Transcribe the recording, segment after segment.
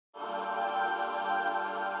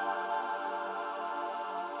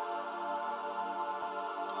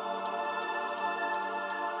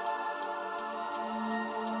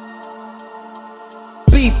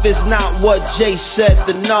Beef is not what Jay said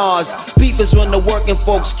to Nas. Beef is when the working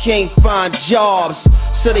folks can't find jobs,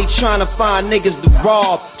 so they tryna find niggas to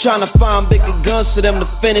rob, tryna find bigger guns for them to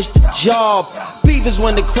finish the job. Beef is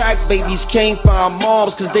when the crack babies can't find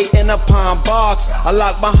moms, cause they end up behind bars, I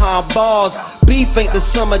lock behind bars. Beef ain't the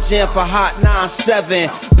summer jam for Hot 97.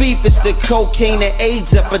 Beef is the cocaine and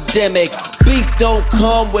AIDS epidemic. Beef don't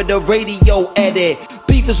come with a radio edit.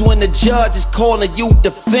 Beef is when the judge is calling you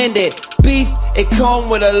defendant. Beef, it come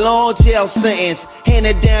with a long jail sentence,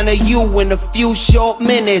 handed down to you in a few short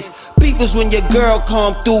minutes. Beef is when your girl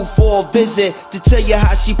come through for a visit to tell you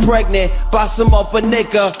how she pregnant by some other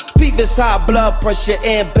nigga. Beef is high blood pressure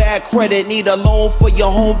and bad credit. Need a loan for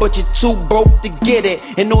your home but you're too broke to get it,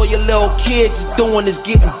 and all your little kids is doing is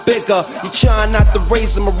getting bigger. You trying not to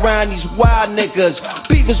raise them around these wild niggas.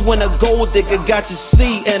 Beef is when a gold digger got your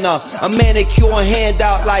seat in a manicure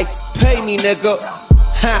handout like, pay me nigga.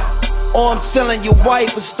 Ha. Or I'm telling your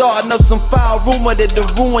wife and starting up some foul rumor that'll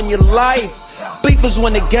ruin your life. Beef is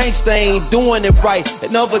when the gangster ain't doing it right,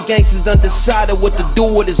 and other gangsters done decided what to do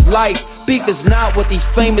with his life. Beef is not what these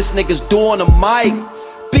famous niggas do on the mic.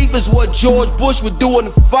 Beef is what George Bush would do in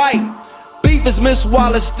the fight. Beef is Miss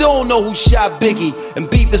Wallace still don't know who shot Biggie. And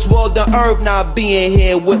beef is Well Done Herb not being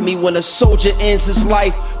here with me when a soldier ends his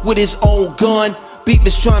life with his own gun. Beef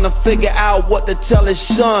is trying to figure out what to tell his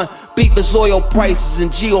son. Beef is oil prices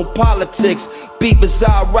and geopolitics. Beef is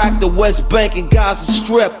Iraq, the West Bank, and Gaza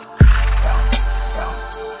Strip.